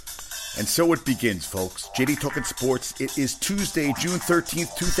And so it begins, folks. JD Talking Sports. It is Tuesday, June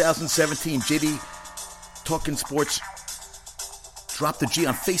 13th, 2017. JD Talking Sports. Drop the G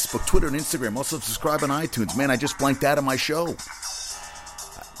on Facebook, Twitter, and Instagram. Also subscribe on iTunes. Man, I just blanked out of my show.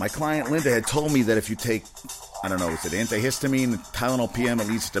 My client Linda had told me that if you take, I don't know, is it antihistamine, Tylenol PM, it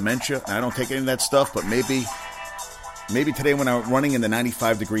leads to dementia. And I don't take any of that stuff, but maybe today when I'm running in the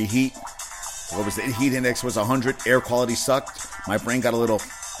 95-degree heat, what was the heat index was 100, air quality sucked. My brain got a little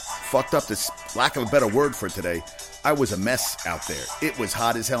fucked up, this lack of a better word for today. I was a mess out there. It was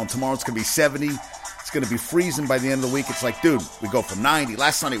hot as hell, and tomorrow it's going to be 70. It's going to be freezing by the end of the week. It's like, dude, we go from 90.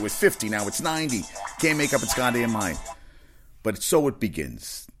 Last Sunday it was 50. Now it's 90. Can't make up its goddamn mind. But so it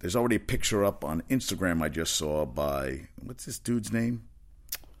begins. There's already a picture up on Instagram I just saw by, what's this dude's name?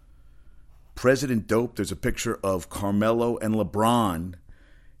 President Dope. There's a picture of Carmelo and LeBron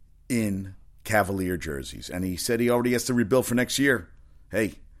in Cavalier jerseys. And he said he already has to rebuild for next year.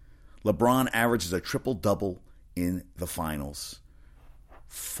 Hey, LeBron averages a triple-double in the finals.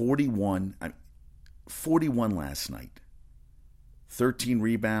 41 last night. 13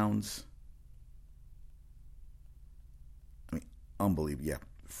 rebounds. I mean, unbelievable. Yeah,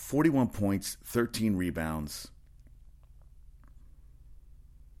 41 points, 13 rebounds,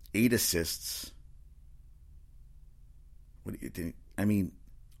 8 assists.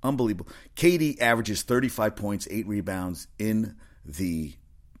 Unbelievable. KD averages 35 points, 8 rebounds in the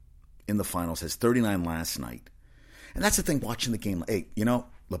finals, has 39 last night. And that's the thing, watching the game. Hey, LeBron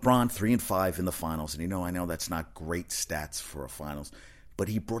 3-5 in the finals, and I know that's not great stats for a finals, but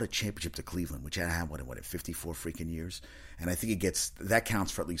he brought a championship to Cleveland, which I had, 54 freaking years? And I think that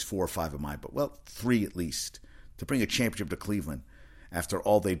counts for at least 4 or 5 of mine, but 3 at least, to bring a championship to Cleveland after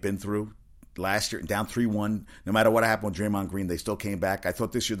all they'd been through last year, down 3-1, no matter what happened with Draymond Green, they still came back. I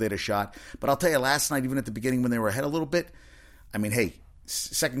thought this year they had a shot, but I'll tell you, last night, even at the beginning when they were ahead a little bit, hey,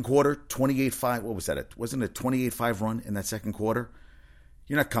 second quarter, 28-5. What was that? Wasn't it a 28-5 run in that second quarter?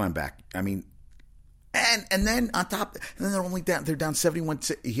 You're not coming back. And then on top, and then they're only down. They're down 71.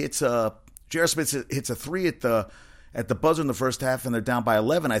 He hits J.R. Smith hits a 3 at the buzzer in the first half, and they're down by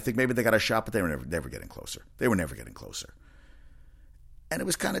 11. I think maybe they got a shot, but they were never getting closer. They were never getting closer, and it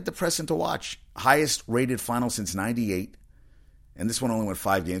was kind of depressing to watch. Highest rated final since '98, and this one only went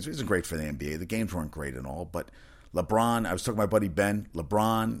 5 games. It wasn't great for the NBA. The games weren't great at all, but LeBron, I was talking to my buddy Ben.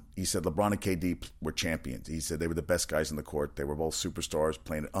 He said LeBron and KD were champions. He said they were the best guys in the court. They were both superstars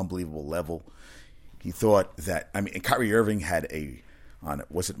playing at an unbelievable level. He thought that, and Kyrie Irving had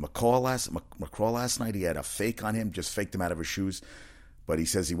was it McCall last night? He had a fake on him, just faked him out of his shoes. But he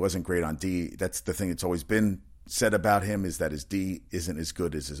says he wasn't great on D. That's the thing that's always been said about him, is that his D isn't as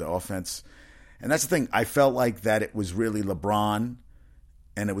good as his offense. And that's the thing. I felt like that it was really LeBron,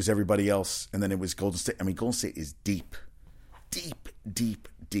 and it was everybody else, and then it was Golden State. Golden State is deep. Deep, deep,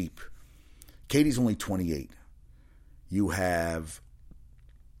 deep. KD's only 28. You have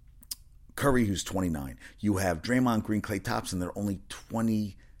Curry, who's 29. You have Draymond Green, Klay Thompson, they're only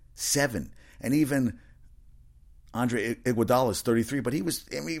 27. And even Andre Iguodala is 33, but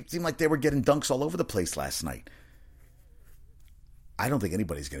it seemed like they were getting dunks all over the place last night. I don't think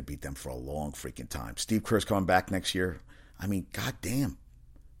anybody's going to beat them for a long freaking time. Steve Kerr's coming back next year. Goddamn.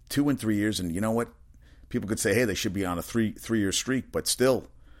 2 and 3 years, and you know what? People could say, hey, they should be on a three-year streak, but still.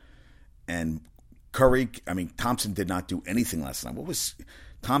 And Curry, Thompson did not do anything last night.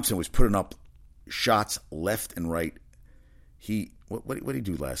 Thompson was putting up shots left and right. What did he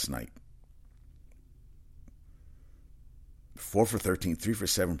do last night? 4 for 13, 3 for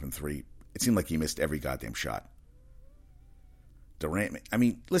 7 from 3. It seemed like he missed every goddamn shot. Durant,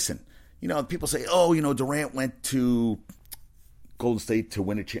 listen, people say, Durant went to Golden State to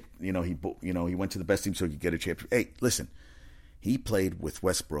win a he went to the best team so he could get a championship. Hey, listen, he played with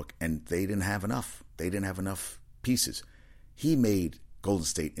Westbrook, and they didn't have enough. They didn't have enough pieces. He made Golden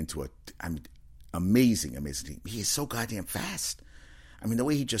State into an amazing, amazing team. He is so goddamn fast. The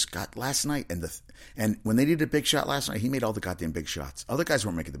way he just got last night, and when they needed a big shot last night, he made all the goddamn big shots. Other guys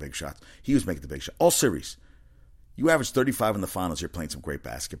weren't making the big shots. He was making the big shot. All series. You averaged 35 in the finals, you're playing some great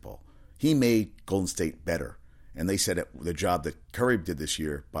basketball. He made Golden State better. And they said the job that Curry did this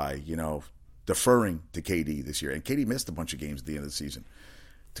year by, deferring to KD this year. And KD missed a bunch of games at the end of the season.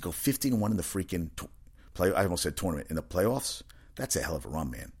 To go 15-1 in the freaking I almost said tournament. In the playoffs, that's a hell of a run,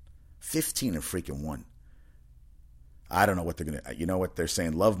 man. 15-1. I don't know what they're going to, what they're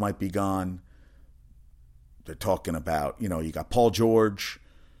saying. Love might be gone. They're talking about, you got Paul George.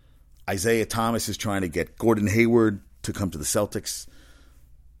 Isaiah Thomas is trying to get Gordon Hayward to come to the Celtics.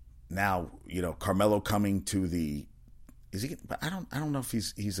 Now, Carmelo coming to the, is he? But I don't know if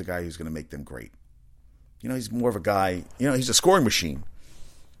he's a guy who's going to make them great. He's more of a guy. He's a scoring machine.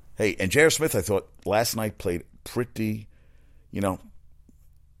 Hey, and J.R. Smith, I thought last night played pretty,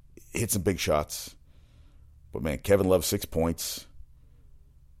 hit some big shots. But, man, Kevin Love, 6 points.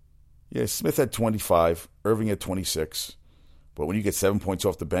 Yeah, Smith had 25. Irving had 26. But when you get 7 points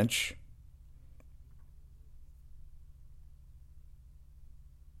off the bench,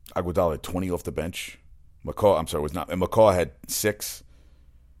 Iguodala had 20 off the bench. McCaw had 6.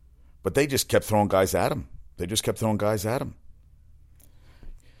 But they just kept throwing guys at him.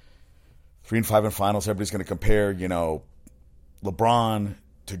 3-5 in finals. Everybody's going to compare, LeBron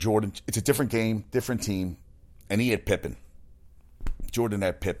to Jordan. It's a different game, different team. And he had Pippen. Jordan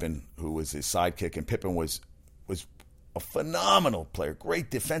had Pippen, who was his sidekick, and Pippen was a phenomenal player, great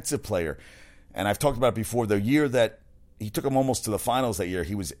defensive player. And I've talked about it before. The year that he took him almost to the finals that year,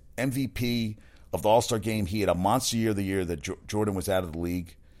 he was MVP of the All-Star game. He had a monster year the year that Jordan was out of the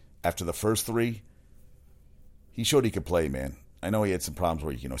league. After the first 3, he showed he could play, man. I know he had some problems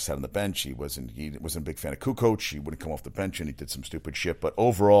where he, sat on the bench. He wasn't a big fan of Kukoc. He wouldn't come off the bench, and he did some stupid shit. But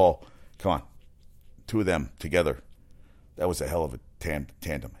overall, come on, 2 of them together, that was a hell of a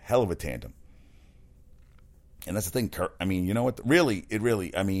tandem. Hell of a tandem. And that's the thing. I mean, you know what? Really,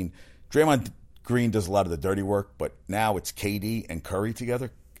 Draymond Green does a lot of the dirty work, but now it's KD and Curry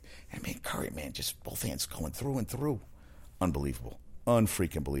together. I mean, Curry, man, just both hands going through and through. Unbelievable.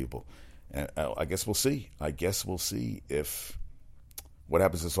 Unfreaking believable. And I guess we'll see. If what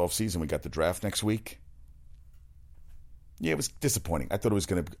happens this offseason. We got the draft next week. Yeah, it was disappointing. I thought it was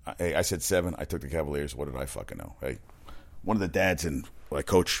going to – hey, I said 7. I took the Cavaliers. What did I fucking know? Hey, one of the dads and my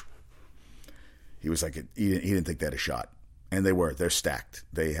coach, he was like – he didn't think they had a shot. And they were. They're stacked.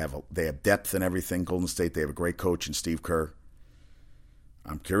 They have depth and everything. Golden State, they have a great coach in Steve Kerr.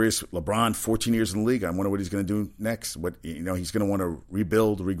 I'm curious. LeBron, 14 years in the league. I wonder what he's going to do next. He's going to want to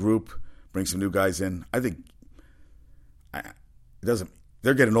rebuild, regroup, bring some new guys in. I think it doesn't.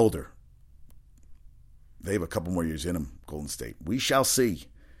 They're getting older. They have a couple more years in them, Golden State. We shall see.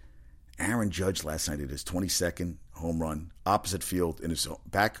 Aaron Judge last night hit his 22nd home run, opposite field,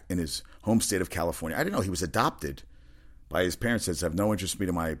 back in his home state of California. I didn't know he was adopted by his parents. Says, I have no interest in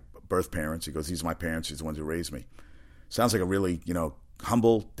meeting my birth parents. He goes, these are my parents. He's the ones who raised me. Sounds like a really,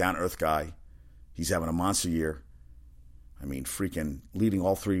 humble, down-to-earth guy. He's having a monster year. I mean, freaking leading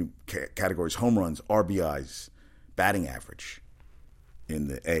all 3 categories, home runs, RBIs, batting average in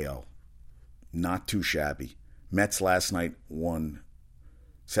the AL. Not too shabby. Mets last night won.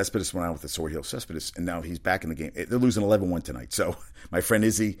 Cespedes went out with a sore heel. Cespedes, and now he's back in the game. They're losing 11-1 tonight. So my friend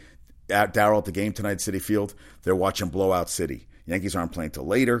Izzy, Darryl at the game tonight at Citi Field, they're watching Blowout City. Yankees aren't playing till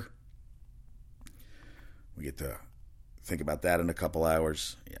later. We get to think about that in a couple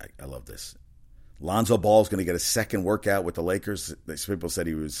hours. Yeah, I love this. Lonzo Ball is going to get a second workout with the Lakers. People said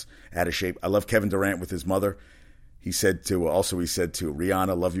he was out of shape. I love Kevin Durant with his mother. He said to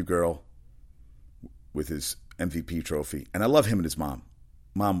Rihanna, love you, girl, with his MVP trophy. And I love him and his mom.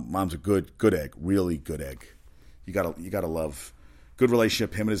 Mom's a good egg, really good egg. You gotta love good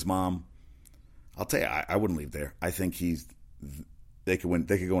relationship. Him and his mom. I'll tell you, I wouldn't leave there. I think they could win.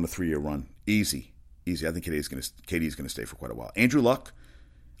 They could go on a 3-year run, easy. I think KD is going to stay for quite a while. Andrew Luck,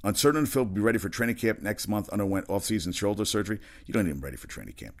 uncertain if he'll be ready for training camp next month. Underwent off-season shoulder surgery. You don't need him ready for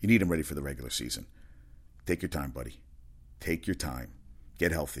training camp. You need him ready for the regular season. Take your time, buddy. Take your time.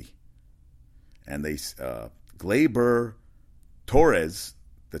 Get healthy. And Gleyber Torres,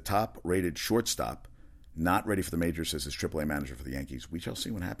 the top-rated shortstop, not ready for the majors as his AAA manager for the Yankees. We shall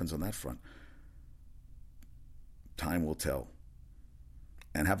see what happens on that front. Time will tell.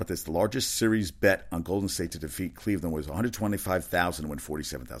 And how about this? The largest series bet on Golden State to defeat Cleveland was $125,000 to win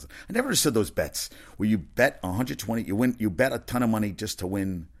 $47,000. I never understood those bets where you bet $120,000, you bet a ton of money just to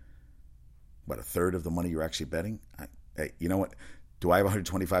win, a third of the money you're actually betting? Hey, you know what? Do I have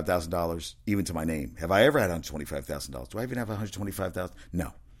 $125,000 even to my name? Have I ever had $125,000? Do I even have $125,000?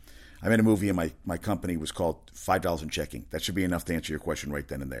 No. I made a movie and my company was called $5 in Checking. That should be enough to answer your question right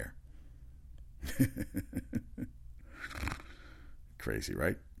then and there. Crazy,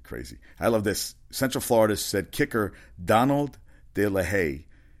 right? Crazy. I love this. Central Florida said kicker Donald De La Haye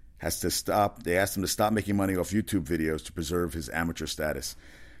has to stop. They asked him to stop making money off YouTube videos to preserve his amateur status.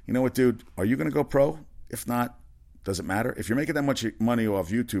 You know what, dude? Are you going to go pro? If not, doesn't matter. If you're making that much money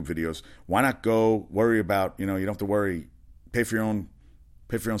off YouTube videos, why not go worry about, you don't have to worry, pay for your own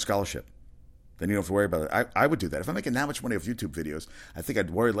scholarship. Then you don't have to worry about it. I would do that. If I'm making that much money off YouTube videos, I think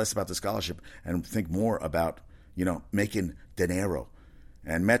I'd worry less about the scholarship and think more about, making dinero.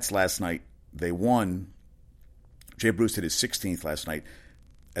 And Mets last night, they won. Jay Bruce hit his 16th last night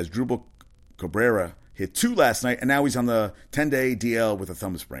as Drupal Cabrera hit 2 last night, and now he's on the 10-day DL with a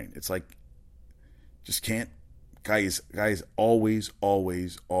thumb sprain. It's like, just can't Guy is always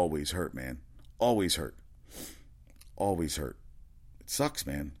hurt, man. Always hurt. Always hurt. It sucks,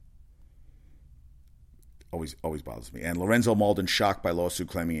 man. Always bothers me. And Lorenzo Malden shocked by lawsuit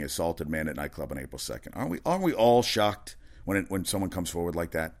claiming he assaulted man at nightclub on April 2nd. Aren't we all shocked when someone comes forward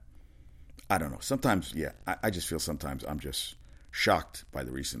like that? I don't know. Sometimes, yeah, I just feel sometimes I'm just shocked by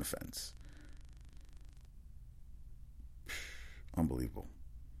the recent offense. Unbelievable.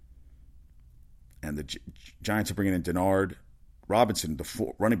 And the Giants are bringing in Denard Robinson, the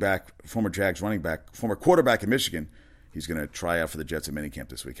former Jags running back, former quarterback in Michigan. He's going to try out for the Jets at minicamp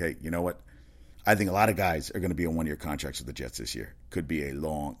this week. Hey, you know what? I think a lot of guys are going to be on one-year contracts with the Jets this year. Could be a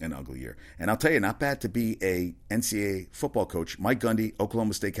long and ugly year. And I'll tell you, not bad to be a NCAA football coach. Mike Gundy,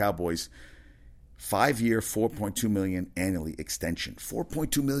 Oklahoma State Cowboys, 5-year, $4.2 million annually extension.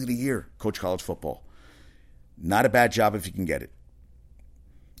 $4.2 million a year, coach college football. Not a bad job if you can get it.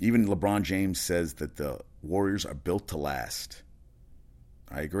 Even LeBron James says that the Warriors are built to last.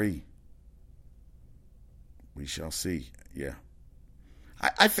 I agree. We shall see. Yeah.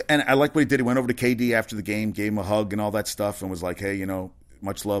 I like what he did. He went over to KD after the game, gave him a hug and all that stuff, and was like, hey,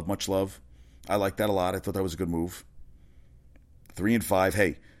 much love, much love. I like that a lot. I thought that was a good move. 3-5.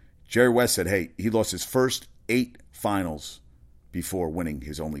 Hey, Jerry West said, hey, he lost his first 8 finals before winning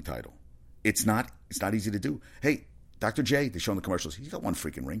his only title. It's not easy to do. Hey, Dr. J, they show in the commercials, he's got one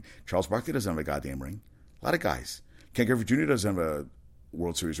freaking ring. Charles Barkley doesn't have a goddamn ring. A lot of guys. Ken Griffey Jr. doesn't have a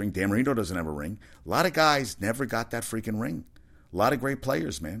World Series ring. Dan Marino doesn't have a ring. A lot of guys never got that freaking ring. A lot of great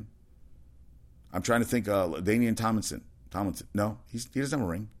players, man. I'm trying to think. Damian Tomlinson. No, he doesn't have a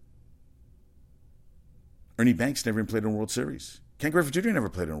ring. Ernie Banks never even played in a World Series. Ken Griffey Jr. never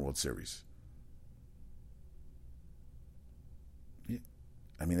played in a World Series. Yeah.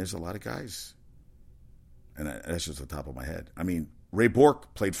 I mean, there's a lot of guys. And that's just the top of my head. I mean, Ray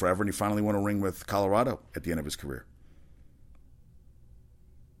Bork played forever, and he finally won a ring with Colorado at the end of his career.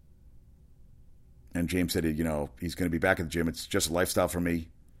 And James said, he's going to be back at the gym. It's just a lifestyle for me.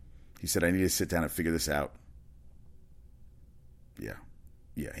 He said, I need to sit down and figure this out. Yeah.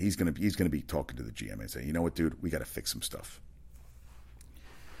 He's going to be talking to the GM and saying, you know what, dude, we got to fix some stuff.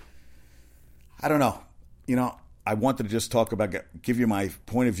 I don't know. I wanted to just give you my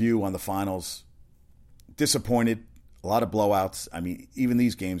point of view on the finals. Disappointed. A lot of blowouts. I mean, even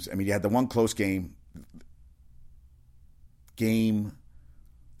these games. I mean, you had the one close game. Game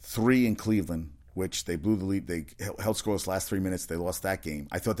 3 in Cleveland, which they blew the lead. They held scoreless last 3 minutes. They lost that game.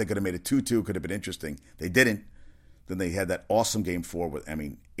 I thought they could have made it 2-2. Could have been interesting. They didn't. Then they had that awesome game 4 with,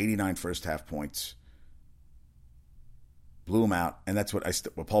 89 first half points. Blew them out. And that's what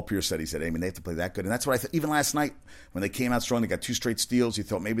Paul Pierce said. He said, they have to play that good. And that's what I thought. Even last night, when they came out strong, they got 2 straight steals. You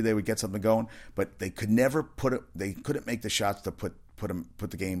thought maybe they would get something going. But they could never they couldn't make the shots to put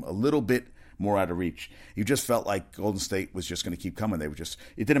the game a little bit more out of reach. You just felt like Golden State was just going to keep coming. It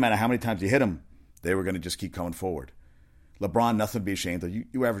didn't matter how many times you hit them. They were going to just keep coming forward. LeBron, nothing to be ashamed of.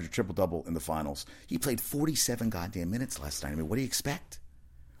 You averaged a triple-double in the finals. He played 47 goddamn minutes last night. What do you expect?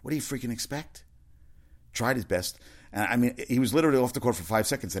 What do you freaking expect? Tried his best. And he was literally off the court for 5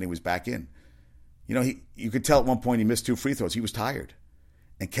 seconds, and he was back in. You could tell at one point he missed 2 free throws. He was tired.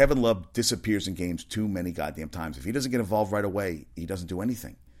 And Kevin Love disappears in games too many goddamn times. If he doesn't get involved right away, he doesn't do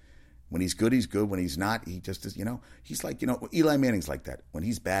anything. When he's good, he's good. When he's not, he just is, he's like, Eli Manning's like that. When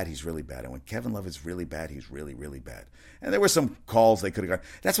he's bad, he's really bad. And when Kevin Love is really bad, he's really, really bad. And there were some calls they could have got.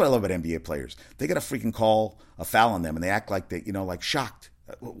 That's what I love about NBA players. They get a freaking call, a foul on them, and they act like they, like shocked.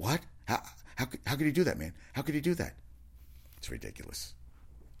 What? How could you do that, man? How could you do that? It's ridiculous.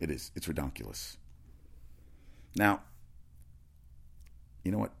 It is. It's redonkulous. Now,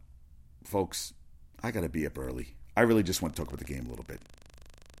 you know what, folks? I got to be up early. I really just want to talk about the game a little bit.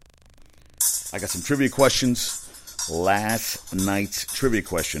 I got some trivia questions. Last night's trivia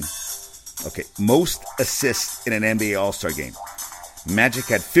question. Okay, most assists in an NBA All-Star game. Magic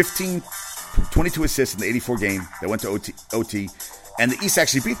had 22 assists in the 84 game. They went to OT, and the East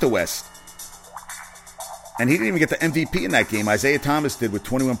actually beat the West. And he didn't even get the MVP in that game. Isaiah Thomas did with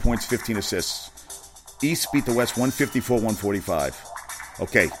 21 points, 15 assists. East beat the West 154-145.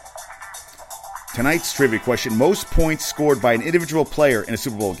 Okay. Tonight's trivia question. Most points scored by an individual player in a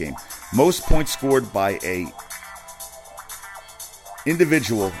Super Bowl game. Most points scored by a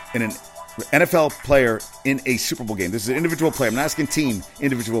individual in an NFL player in a Super Bowl game. This is an individual player. I'm not asking team,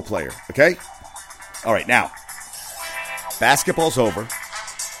 individual player. Okay? All right, now, basketball's over.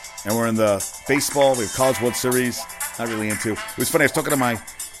 And we're in the baseball, we have College World Series, not really into. It was funny, I was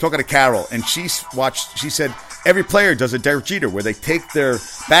talking to Carol, and she said, every player does a Derek Jeter, where they take their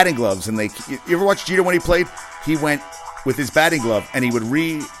batting gloves, and you ever watch Jeter when he played? He went with his batting glove, and he would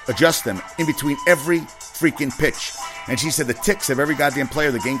readjust them in between every freaking pitch. And she said the ticks of every goddamn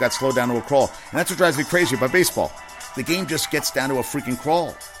player, the game got slowed down to a crawl. And that's what drives me crazy about baseball. The game just gets down to a freaking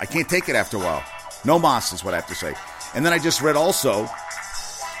crawl. I can't take it after a while. No mas is what I have to say. And then I just read also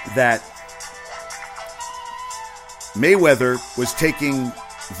that Mayweather was taking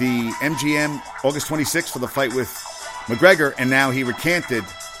the MGM August 26th for the fight with McGregor, and now he retracted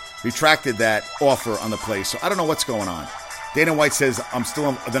that offer on the place. So I don't know what's going on. Dana White says,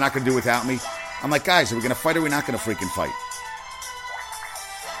 they're not going to do it without me. I'm like, guys, are we going to fight or are we not going to freaking fight?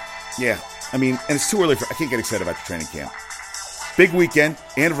 Yeah, I mean, and it's too early I can't get excited about the training camp. Big weekend,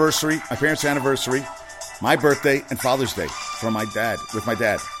 anniversary, my parents' anniversary, my birthday, and Father's Day with my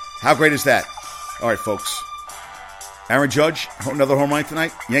dad. How great is that? All right, folks. Aaron Judge, another home run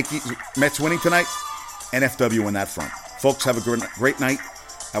tonight. Mets winning tonight. NFW in that front. Folks, have a great night.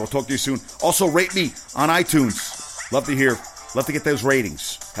 I will talk to you soon. Also, rate me on iTunes. Love to get those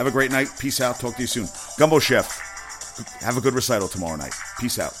ratings. Have a great night. Peace out. Talk to you soon. Gumbo Chef, have a good recital tomorrow night.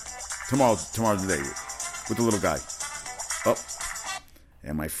 Peace out. Tomorrow today with the little guy. Oh,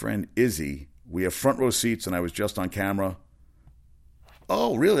 and my friend Izzy, we have front row seats and I was just on camera.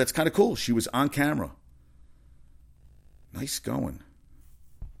 Oh, really? That's kind of cool. She was on camera. Nice going.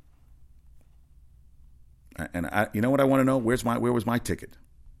 And you know what I want to know? Where was my ticket?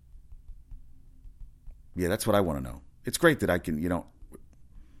 Yeah, that's what I want to know. It's great that I can,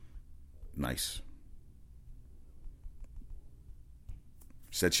 nice.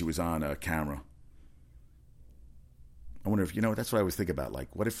 Said she was on camera. I wonder if, that's what I always think about.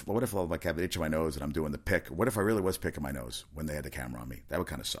 Like, what if I have an itch in my nose and I'm doing the pick? What if I really was picking my nose when they had the camera on me? That would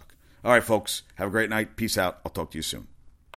kind of suck. All right, folks. Have a great night. Peace out. I'll talk to you soon.